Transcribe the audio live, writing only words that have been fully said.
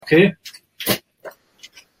Okay.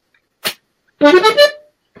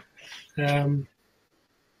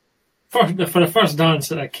 For the first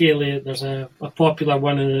dance at Ceilidh, there's a popular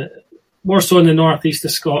one, more so in the northeast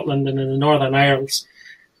of Scotland and in the Northern Isles,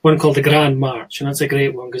 one called the Grand March, and that's a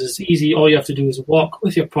great one because it's easy. All you have to do is walk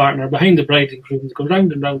with your partner behind the bride and groom, go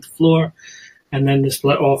round and round the floor, and then they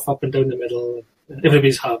split off up and down the middle.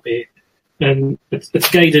 Everybody's happy. And it's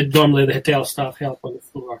guided. Normally the hotel staff help on the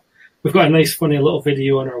floor. We've got a nice funny little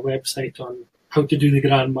video on our website on how to do the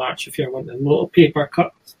Grand March if you're wanting little paper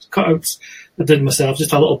cutouts I did myself,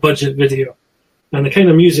 just a little budget video. And the kind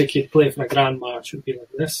of music you'd play for a Grand March would be like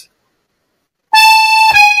this.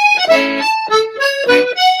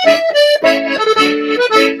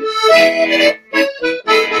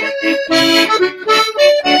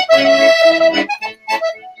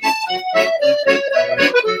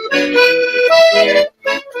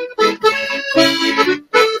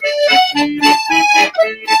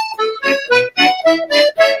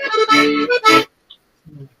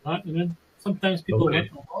 And then sometimes people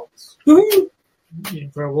get a waltz. Yeah,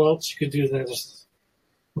 for a waltz, you could do this.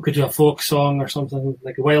 We could do a folk song or something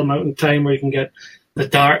like a Wild Mountain Time, where you can get the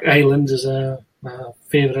Dark Island as a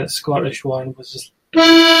favourite Scottish one. Was just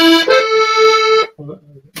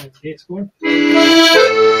it's going.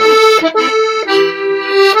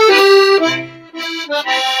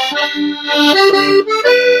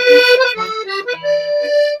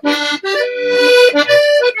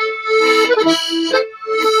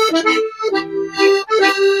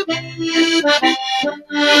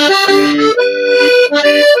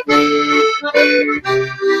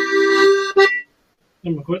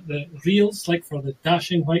 And we've got the reels, like for the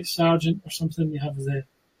Dashing White Sergeant or something. You have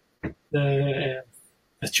the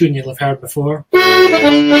tune you'll have heard before.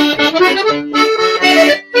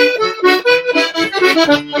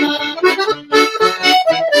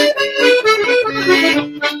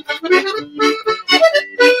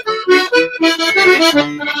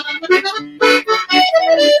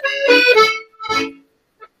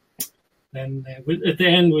 Then at the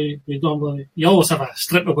end, you always have a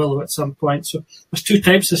strip of willow at some point. So there's two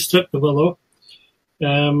types of strip of willow.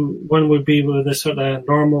 One would be with the sort of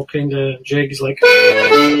normal kind of jigs, like.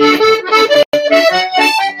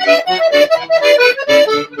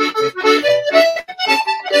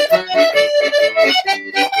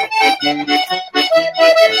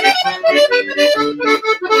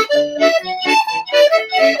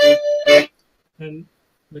 And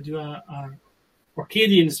we do a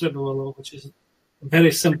Orcadian strip of willow, which is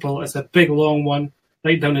very simple. It's a big long one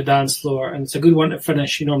right down the dance floor, and it's a good one to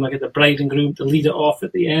finish. You normally get the bride and groom to lead it off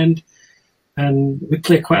at the end, and we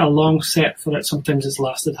play quite a long set for it. Sometimes it's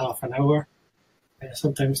lasted half an hour,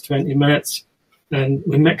 sometimes 20 minutes, and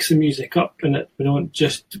we mix the music up in it. We don't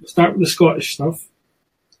just start with the Scottish stuff,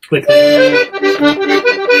 like and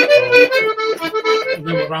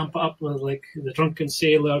then we'll ramp it up with like the Drunken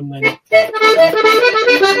Sailor, and then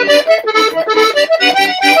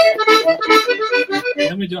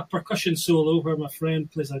we do a percussion solo where my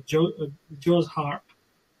friend plays a Jaws harp.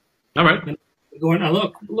 All right. And we go into a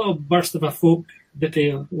little burst of a folk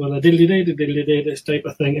ditty with a diddly-day, this type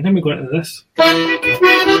of thing, and then we go into this.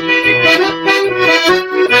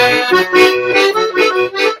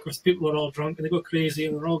 Of course, people are all drunk and they go crazy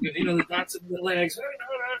and they're all getting, the dancing with the legs.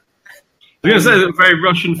 I was going to say, there's a very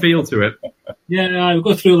Russian feel to it. Yeah, we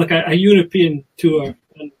go through like a European tour,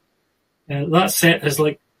 and that set is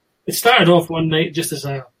like, it started off one night just as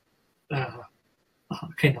a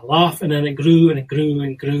kind of laugh, and then it grew and it grew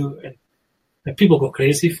and grew, and people go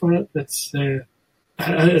crazy for it. It's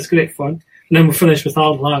great fun. And then we finish with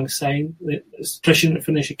Auld Lang Syne. It's tradition to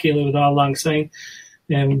finish a Ceilidh with Auld Lang Syne.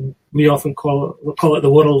 We often call it the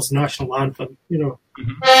world's national anthem. Mm-hmm.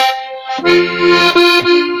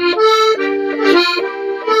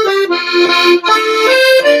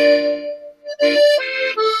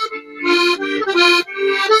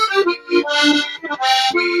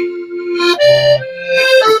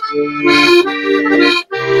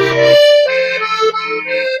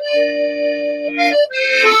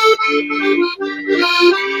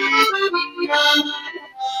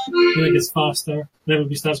 It gets faster, and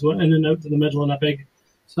everybody starts going in and out to the middle in a big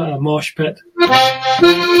sort of mosh pit.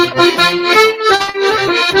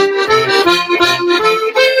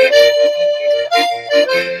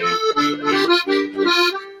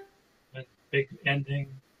 Big ending.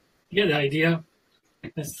 You get the idea.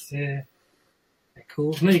 It's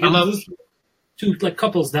cool. And then you get two like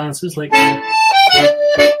couples dances, like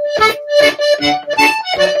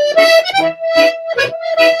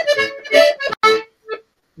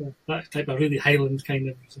that type of really Highland kind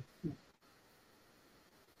of music.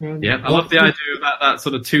 Yeah, I love the idea of that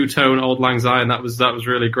sort of two-tone Auld Lang Syne. That was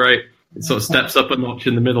really great. It sort of steps up a notch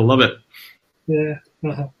in the middle. Love it. Yeah,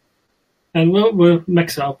 and we'll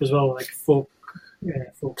mix it up as well, like folk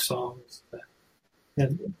songs.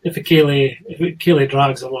 And if a Ceilidh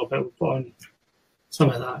drags a little bit, we'll put on some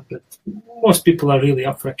of that. But most people are really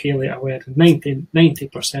up for a Ceilidh at a wedding.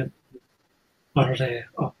 90% are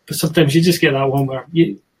up. But sometimes you just get that one where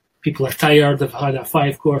people are tired, they've had a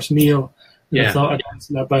 5-course meal, and the thought of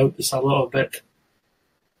dancing about is a little bit,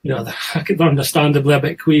 they're understandably a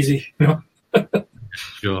bit queasy,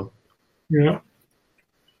 Sure. Yeah.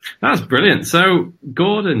 That's brilliant. So,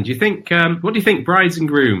 Gordon, what do you think brides and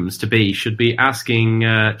grooms to be should be asking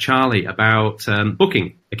Charlie about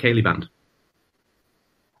booking a Ceilidh band?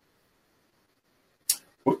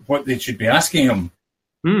 What they should be asking him?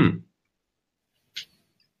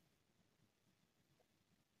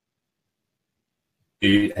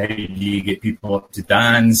 How do you get people up to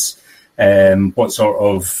dance? What sort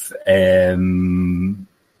of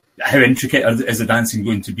how intricate is the dancing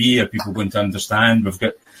going to be? Are people going to understand? We've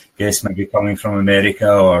got guests maybe coming from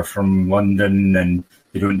America or from London, and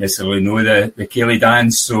they don't necessarily know the Ceilidh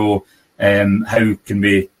dance. So how can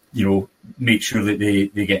we, make sure that they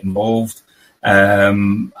get involved? I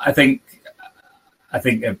think a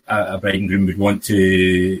bride and groom would want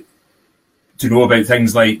to know about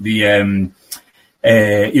things like the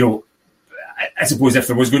I suppose if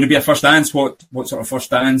there was going to be a first dance, what sort of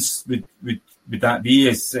first dance would that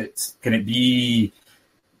be? Can it be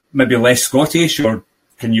maybe less Scottish, or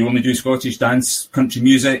can you only do Scottish dance, country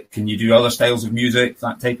music? Can you do other styles of music?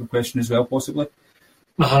 That type of question as well, possibly.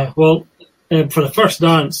 Well, for the first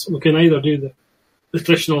dance, we can either do the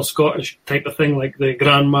traditional Scottish type of thing, like the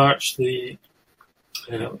Grand March, a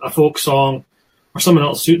folk song, or something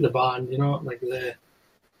that'll suit the band.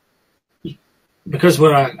 Because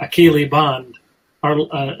we're a Ceilidh band, and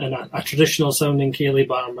a traditional sounding Ceilidh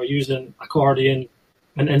band, we're using accordion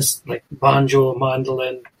and like banjo,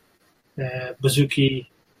 mandolin, bouzouki,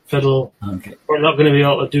 fiddle. Okay. We're not going to be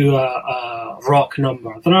able to do a rock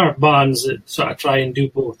number. There are bands that sort of try and do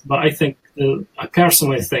both, but I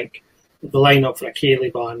personally think that the lineup for a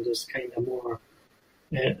Ceilidh band is kind of more.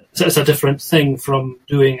 It's a different thing from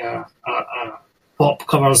doing a pop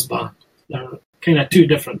covers band. They're kind of two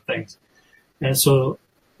different things. And so,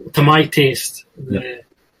 to my taste, the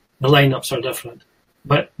lineups are different.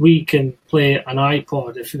 But we can play an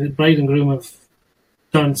iPod. If the bride and groom have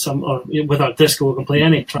done or with our disco, we can play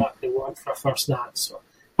any track they want for a first dance. So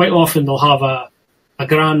quite often they'll have a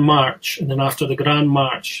grand march, and then after the grand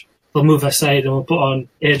march, they'll move aside and we'll put on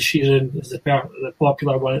Ed Sheeran, is the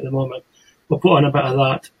popular one at the moment. We'll put on a bit of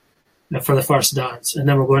that for the first dance, and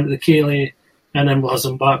then we'll go into the Ceilidh, and then we'll have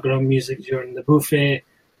some background music during the buffet.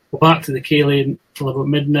 Go back to the Ceilidh till about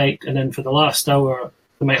midnight, and then for the last hour,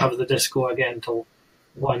 we might have the disco again till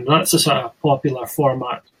 1. That's a sort of popular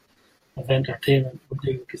format of entertainment we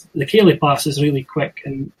do, because the Ceilidh pass is really quick,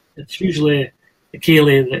 and it's usually the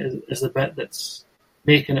Ceilidh that is the bit that's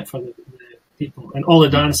making it for the people. And all the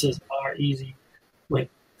dances are easy. Like,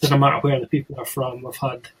 it doesn't matter where the people are from. We've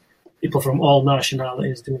had people from all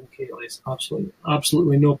nationalities doing Ceilidhs.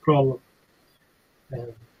 Absolutely no problem.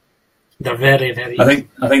 They're very, very. I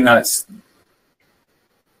think that's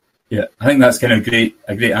kind of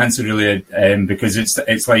a great answer, really, because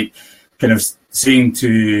it's like kind of saying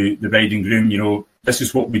to the bride and groom, this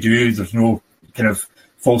is what we do. There's no kind of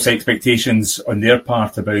false expectations on their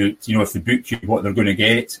part about, if they book you, what they're going to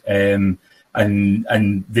get, and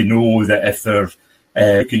they know that if they're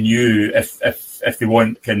booking you, if they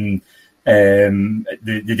want,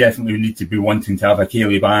 they definitely need to be wanting to have a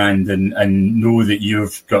Ceilidh band and know that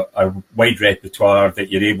you've got a wide repertoire,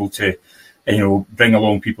 that you're able to, bring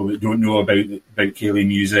along people that don't know about Ceilidh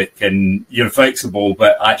music, and you're flexible,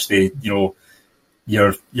 but actually, your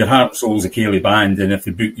heart and soul is a Ceilidh band, and if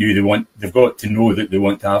they book you, they've got to know that they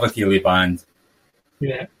want to have a Ceilidh band.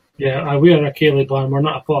 Yeah, we are a Ceilidh band. We're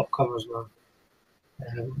not a pop covers band.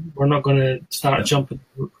 We're not going to start jumping,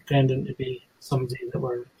 pretending to be somebody that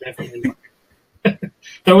we're definitely not.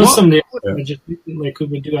 There was somebody just like who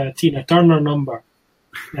would do a Tina Turner number.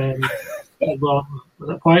 Well,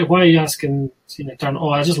 why are you asking Tina Turner? Oh,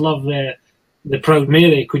 I just love the Proud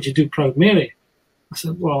Mary. Could you do Proud Mary? I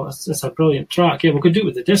said, well, it's a brilliant track. Yeah, we could do it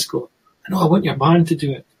with the disco. I know, I want your band to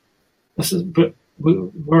do it. I said, but we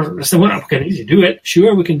can easily do it.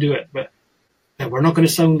 Sure, we can do it, but we're not going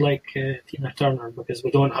to sound like Tina Turner, because we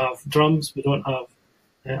don't have drums, we don't have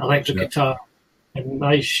electric guitar, and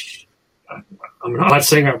I'm not a bad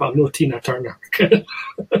singer, but I'm no Tina Turner.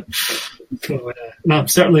 So, no, I'm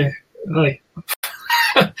certainly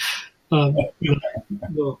No.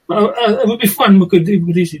 But, it would be fun. We could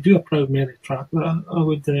easily do a Proud Mary track. I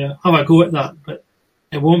would have a go at that, but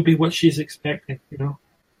it won't be what she's expecting,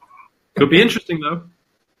 Could be interesting, though.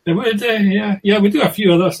 It would, yeah. We do a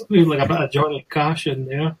few others. We have like a bit of Johnny Cash in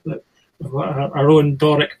there. We've got our own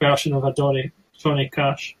Doric version of a Johnny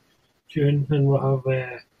Cash tune, and we'll have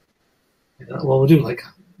we'll do like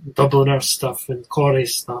Dubliner stuff and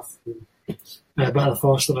Corey's stuff, and a bit of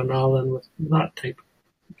Foster and Allen with that type of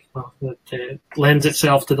stuff that lends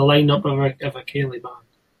itself to the lineup of a Ceilidh band.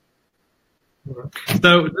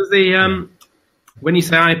 So does the when you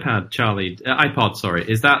say iPod, sorry,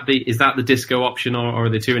 is that the disco option, or are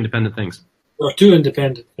they two independent things? They're two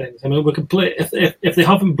independent things. I mean, we can play if they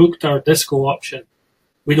haven't booked our disco option,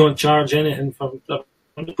 we don't charge anything for put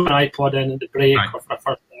an iPod in the break or for a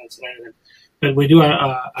first dance or anything. But we do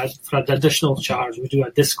for an additional charge, we do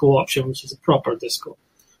a disco option, which is a proper disco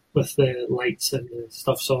with the lights and the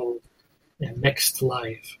stuff's all mixed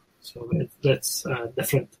live. So it's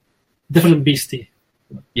different beastie.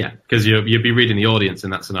 Yeah, because you'd be reading the audience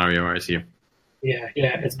in that scenario, I assume. Yeah.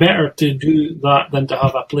 It's better to do that than to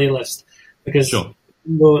have a playlist, because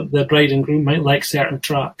the bride and groom might like certain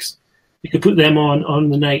tracks. You could put them on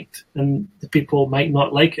the night, and the people might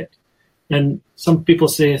not like it. And some people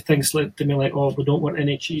say things to me like, "Oh, we don't want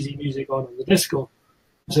any cheesy music on in the disco."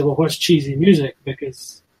 I say, "Well, what's cheesy music?"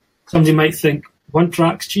 Because somebody might think one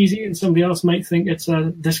track's cheesy, and somebody else might think it's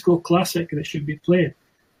a disco classic and it should be played.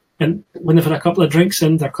 And when they've had a couple of drinks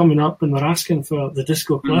in, they're coming up and they're asking for the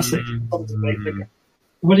disco classic. Mm-hmm.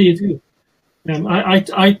 What do you do?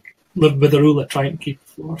 I live with the rule of trying to keep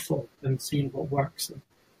the floor full and seeing what works. And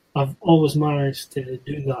I've always managed to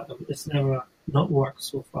do that. It's never not worked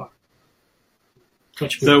so far.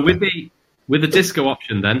 So with the disco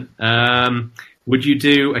option then, would you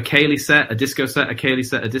do a Ceilidh set, a disco set, a Ceilidh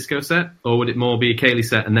set, a disco set, or would it more be a Ceilidh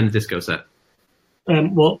set and then a disco set?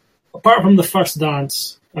 Well, apart from the first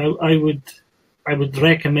dance, I would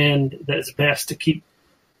recommend that it's best to keep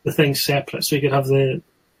the things separate. So you could have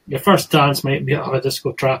your first dance might be have a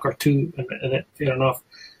disco track or two in it, fair enough.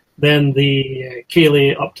 Then the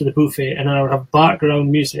Ceilidh up to the buffet, and then I would have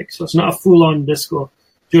background music. So it's not a full-on disco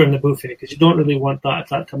during the buffet, because you don't really want that at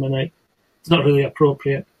that time of night. It's not really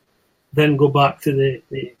appropriate. Then go back to the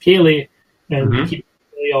Ceilidh and keep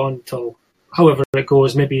it on till however it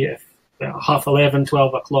goes, maybe if 11:30,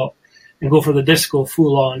 12 o'clock, and go for the disco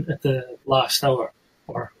full on at the last hour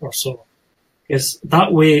or so. Because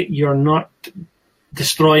that way you're not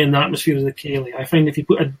destroying the atmosphere of the Ceilidh. I find if you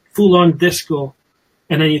put a full on disco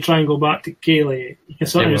and then you try and go back to Ceilidh, you can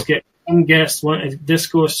sometimes get some guests want a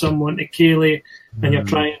disco, some want a Ceilidh, and you're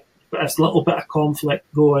trying to put a little bit of conflict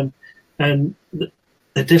going, and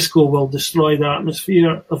the disco will destroy the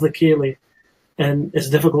atmosphere of the Ceilidh, and it's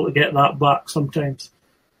difficult to get that back sometimes.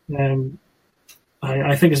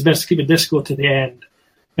 I think it's best to keep a disco to the end.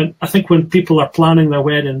 And I think when people are planning their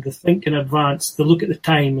wedding, they think in advance, they look at the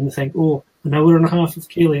time and they think, oh, an hour and a half of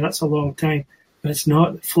Ceilidh, that's a long time. But it's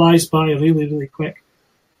not. It flies by really, really quick.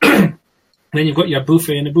 Then you've got your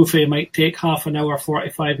buffet, and the buffet might take half an hour,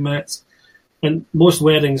 45 minutes. And most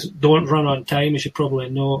weddings don't run on time, as you probably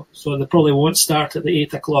know. So they probably won't start at the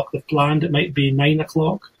 8 o'clock they've planned. It might be 9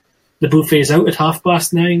 o'clock. The buffet's out at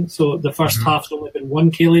 9:30, so the first half's only been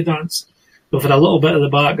one Ceilidh dance. We've had a little bit of the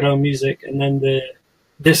background music, and then the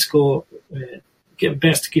disco,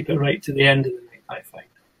 best to keep it right to the end of the night, I find.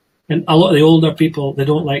 And a lot of the older people, they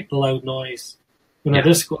don't like the loud noise when a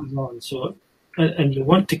disco is on. So, and you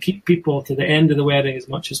want to keep people to the end of the wedding as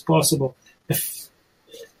much as possible, because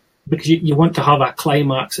you want to have a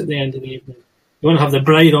climax at the end of the evening. You want to have the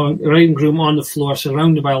bride and groom on the floor,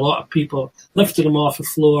 surrounded by a lot of people, lifting them off the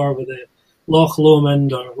floor with a Loch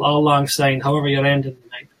Lomond or Auld Lang Syne, however you're ending the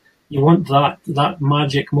night. You want that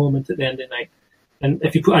magic moment at the end of the night. And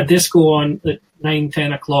if you put a disco on at 9,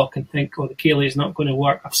 10 o'clock and think, oh, the Ceilidh is not going to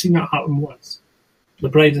work, I've seen that happen once. The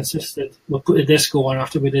bride insisted we'll put a disco on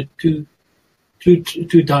after we did two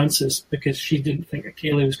dances, because she didn't think a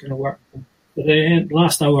Ceilidh was going to work. But the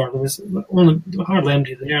last hour, there was hardly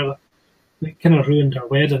anybody there. They kind of ruined our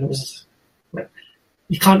wedding.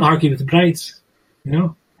 You can't argue with the brides,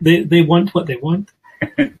 They want what they want.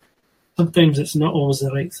 Sometimes it's not always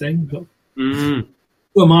the right thing, but who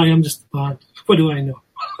am I? I'm just a band. What do I know?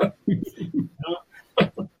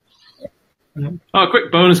 Oh, a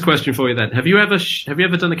quick bonus question for you then. Have you ever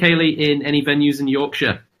done a Ceilidh in any venues in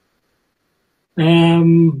Yorkshire?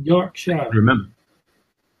 Yorkshire. Remember?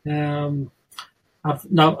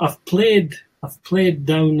 I've played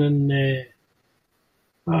down in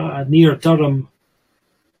near Durham,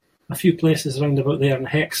 a few places around about there in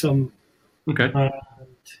Hexham. Okay.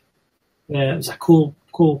 It was a cool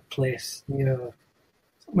cold place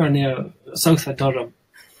somewhere near south of Durham.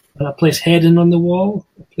 And a place Heading on the Wall.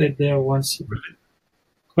 I played there once,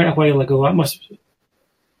 quite a while ago. I'm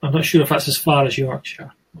not sure if that's as far as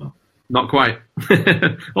Yorkshire. Well, not quite.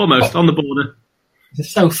 Almost on the border.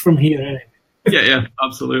 It's south from here, anyway. Yeah,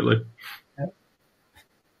 absolutely.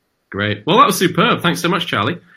 Great. Well, that was superb. Thanks so much, Charlie.